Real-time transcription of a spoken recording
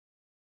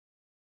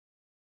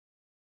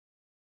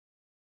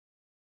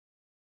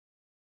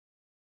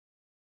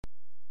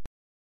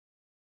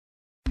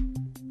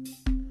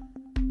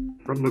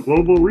from the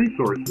global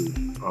resources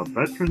of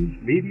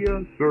Veterans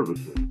Media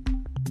Services.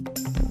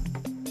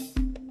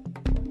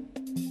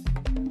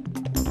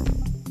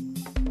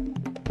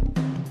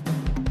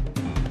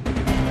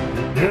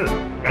 This is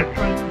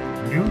Veterans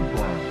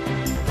Newsline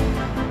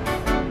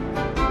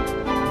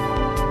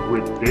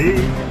with Dave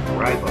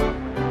Ryba.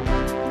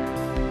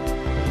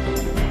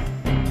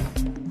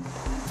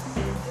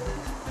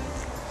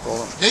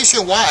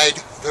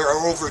 Nationwide, there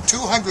are over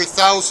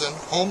 200,000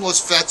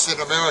 homeless vets in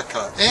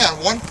America, and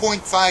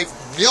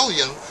 1.5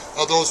 million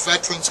of those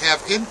veterans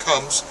have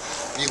incomes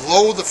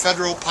below the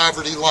federal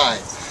poverty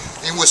line.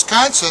 In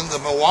Wisconsin, the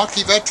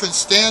Milwaukee Veterans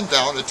Stand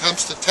Down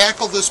attempts to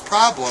tackle this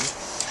problem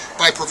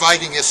by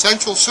providing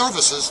essential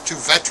services to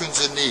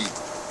veterans in need.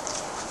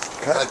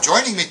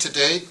 Joining me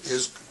today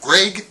is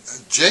Greg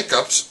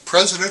Jacobs,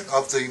 president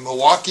of the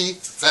Milwaukee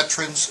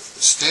Veterans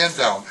Stand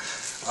Down.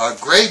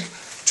 Greg,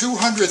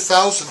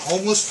 200,000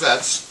 homeless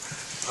vets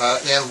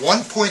and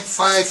 1.5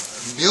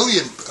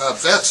 million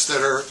vets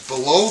that are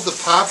below the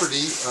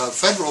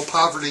federal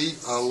poverty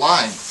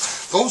line.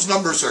 Those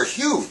numbers are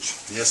huge.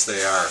 Yes,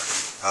 they are.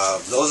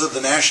 Those are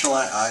the national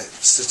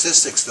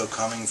statistics, though,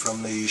 coming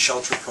from the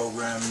shelter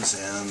programs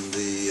and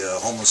the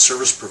homeless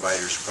service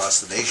providers across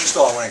the nation. First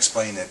of all, I want to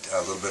explain a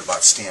little bit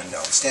about Stand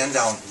Down. Stand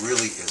Down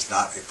really is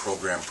not a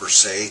program per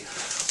se.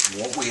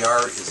 What we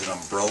are is an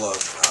umbrella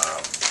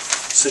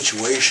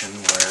situation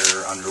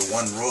where under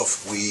one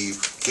roof we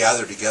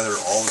gather together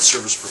all the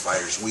service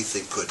providers we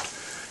think could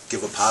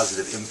give a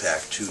positive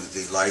impact to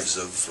the lives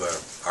of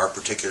our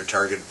particular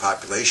targeted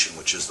population,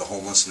 which is the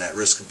homeless and at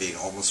risk of being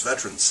homeless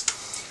veterans.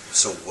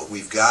 So what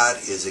we've got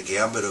is a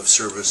gambit of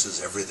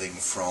services, everything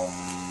from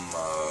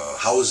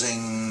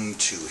housing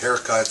to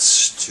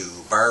haircuts to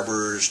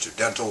barbers to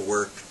dental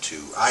work to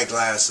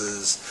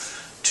eyeglasses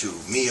to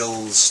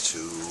meals to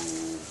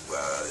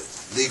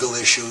legal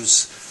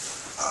issues.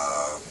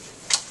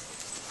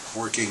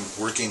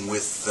 Working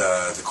with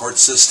the court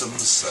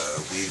systems.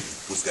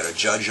 We've got a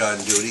judge on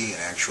duty, an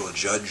actual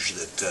judge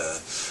that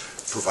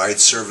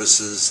provides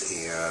services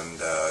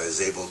and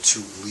is able to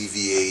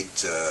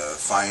alleviate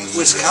fines.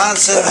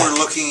 Wisconsin, we're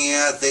looking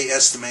at, they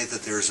estimate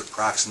that there's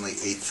approximately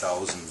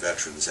 8,000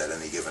 veterans at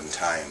any given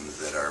time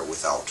that are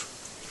without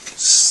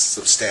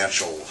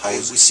substantial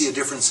housing. We see a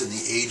difference in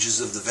the ages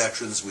of the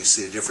veterans. We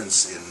see a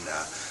difference in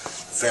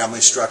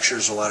family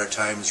structures a lot of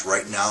times.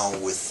 Right now,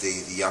 with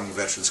the young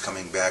veterans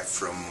coming back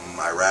from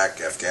Iraq,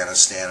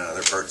 Afghanistan, and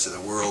other parts of the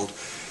world,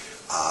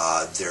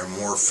 they're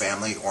more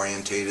family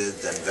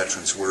orientated than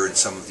veterans were in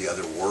some of the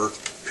other war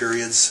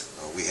periods.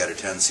 We had a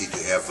tendency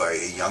to have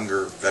a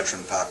younger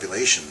veteran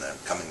population that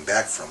coming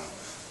back from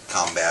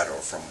combat or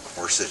from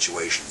war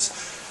situations.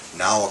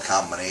 Now a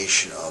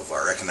combination of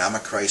our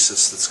economic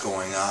crisis that's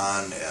going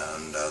on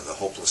and the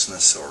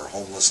hopelessness or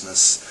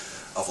homelessness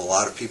of a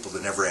lot of people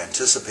that never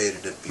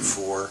anticipated it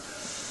before,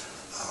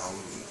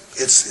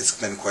 it's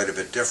been quite a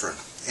bit different.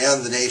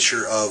 And the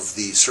nature of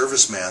the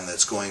serviceman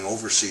that's going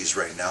overseas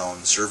right now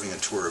and serving a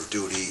tour of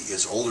duty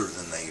is older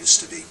than they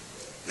used to be.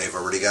 They've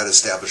already got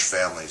established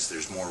families.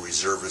 There's more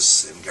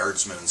reservists and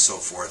guardsmen and so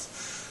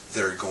forth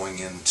that are going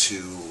into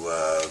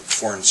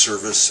foreign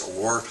service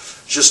or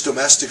just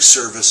domestic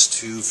service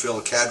to fill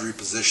cadre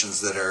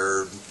positions that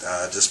are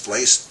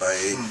displaced by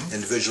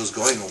individuals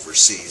going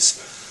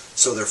overseas.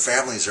 So their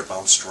families are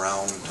bounced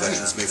around.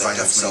 Veterans may find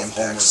themselves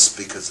homeless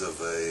because of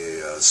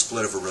a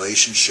split of a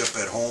relationship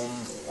at home,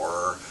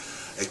 or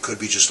it could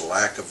be just a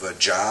lack of a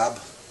job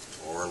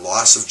or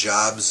loss of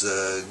jobs.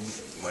 I'm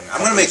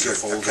going to make a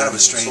kind of a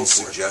strange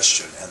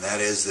suggestion, and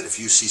that is that if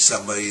you see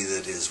somebody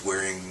that is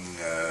wearing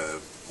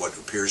what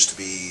appears to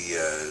be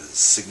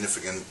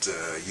significant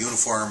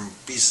uniform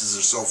pieces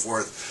or so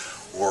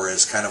forth, or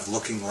is kind of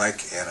looking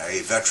like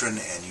a veteran,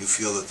 and you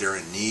feel that they're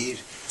in need,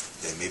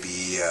 they may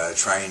be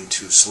trying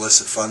to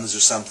solicit funds or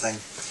something,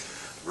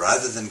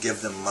 rather than give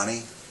them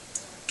money,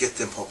 get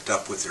them hooked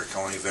up with their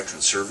county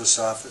veteran service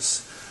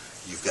office.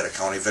 You've got a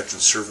county veteran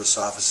service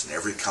office in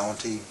every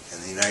county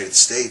in the United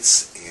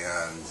States,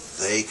 and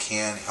they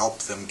can help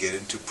them get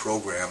into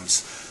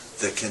programs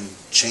that can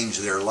change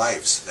their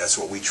lives. That's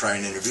what we try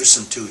and introduce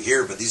them to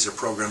here, but these are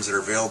programs that are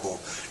available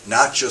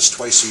not just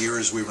twice a year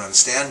as we run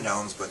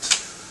stand-downs, but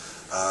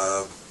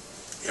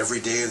every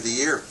day of the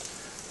year.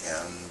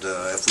 And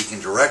if we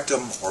can direct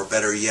them, or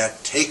better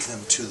yet, take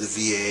them to the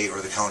VA or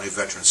the County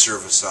Veteran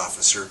Service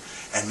Officer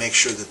and make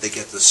sure that they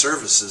get the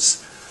services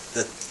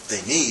that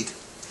they need,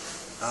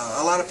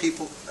 a lot of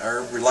people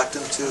are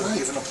reluctant to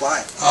even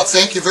apply.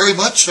 Thank you very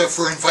much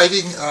for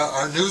inviting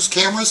our news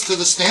cameras to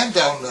the stand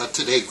down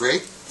today,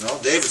 Greg. No,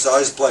 Dave, it's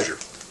always a pleasure.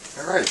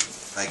 All right.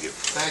 Thank you.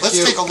 Let's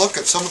take a look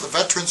at some of the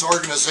veterans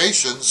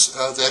organizations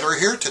that are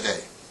here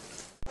today.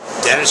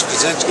 Dennis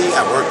Kaczynski.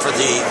 I work for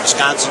the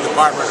Wisconsin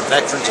Department of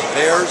Veterans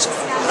Affairs,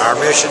 and our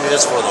mission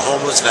is for the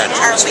homeless veterans.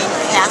 Arlene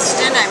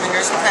Caston. I'm a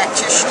nurse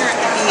practitioner at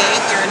the VA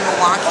here in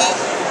Milwaukee.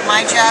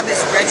 My job is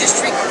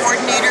registry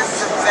coordinator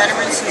for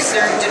veterans who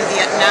served in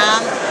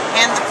Vietnam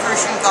and the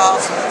Persian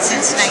Gulf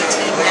since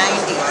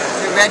 1990.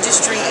 The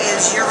registry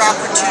is your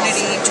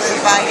opportunity to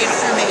provide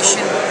information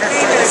for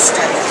further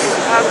study.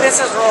 This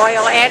is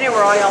Annie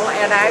Royal,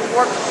 and I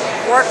work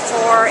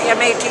for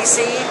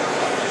MATC,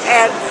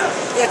 and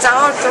it's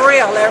our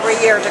thrill every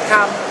year to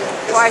come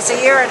twice a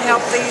year and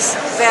help these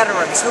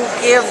veterans who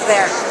give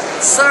their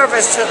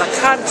service to the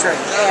country,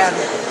 and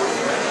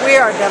we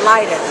are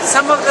delighted.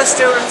 Some of the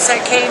students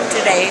that came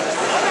today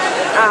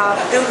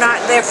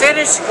they're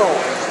finished school.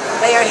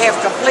 They have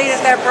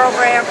completed their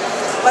program,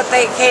 but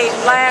they came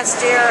last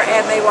year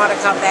and they want to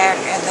come back,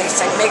 and they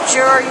say, make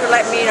sure you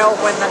let me know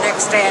when the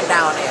next stand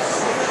down is.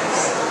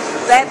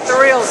 That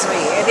thrills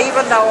me, and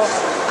even though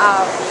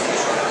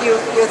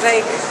you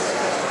think,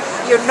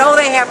 you know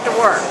they have to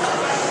work,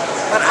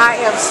 but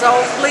I am so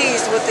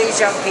pleased with these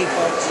young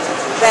people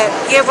that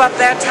give up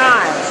their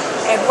time,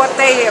 and what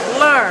they have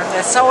learned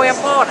is so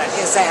important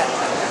is that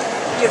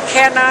you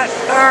cannot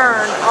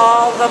earn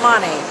all the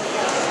money,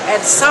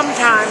 and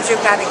sometimes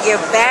you've got to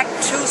give back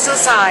to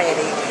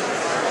society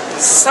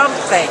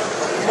something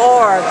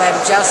more than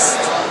just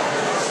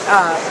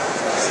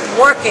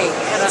working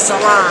in a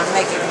salon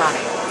making money.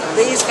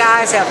 These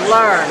guys have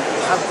learned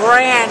a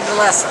grand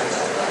lesson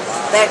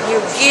that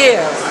you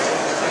give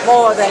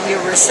more than you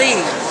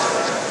receive,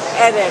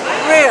 and it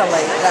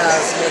really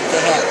does make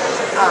you happy.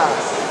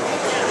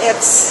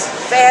 It's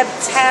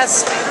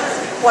fantastic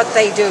what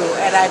they do,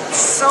 and I'm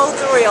so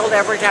thrilled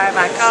every time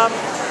I come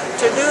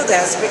to do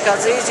this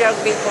because these young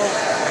people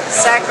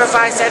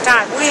sacrifice their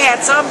time. We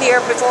had some here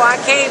before I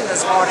came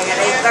this morning at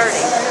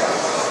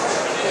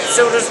 8:30.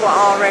 Students were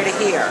already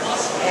here,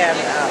 and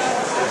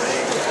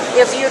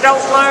if you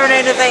don't learn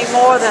anything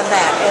more than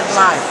that in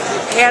life, you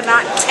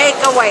cannot take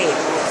away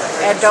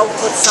and don't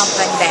put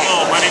something down.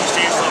 Hello, my name is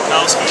James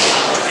Lukowski.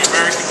 I'm with the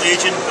American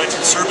Legion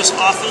Veteran Service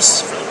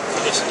Office for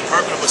the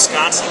Department of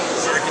Wisconsin,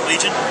 American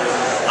Legion.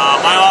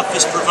 My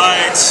office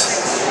provides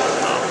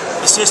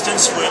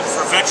assistance for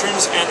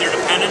veterans and their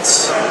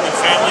dependents and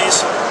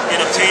families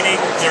in obtaining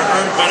their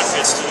earned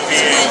benefits to the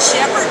VA. I'm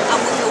Shepard.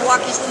 I'm with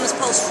Milwaukee's Women's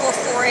Post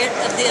 448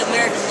 of the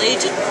American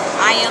Legion.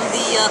 I am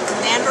the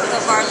commander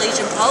of our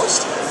Legion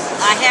post.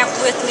 I have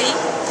with me...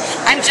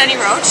 I'm Jenny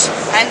Roach.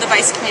 I'm the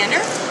vice commander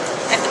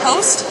at the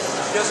post.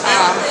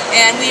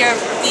 And we are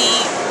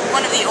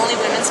one of the only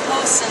women's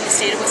posts in the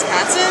state of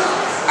Wisconsin.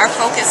 Our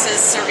focus is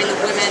serving the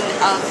women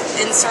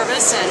in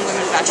service and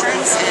women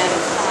veterans, and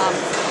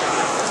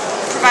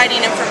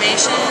providing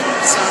information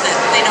so that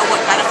they know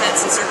what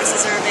benefits and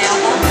services are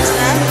available to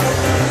them.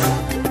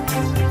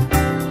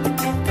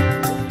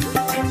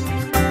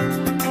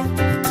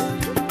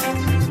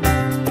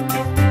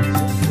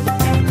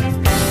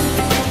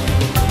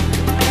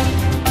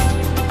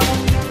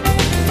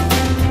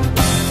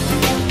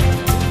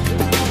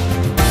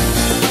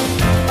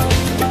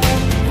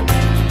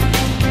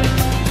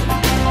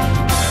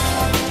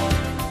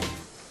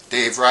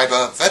 Dave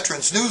Ryba,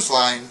 Veterans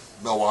Newsline,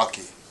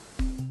 Milwaukee.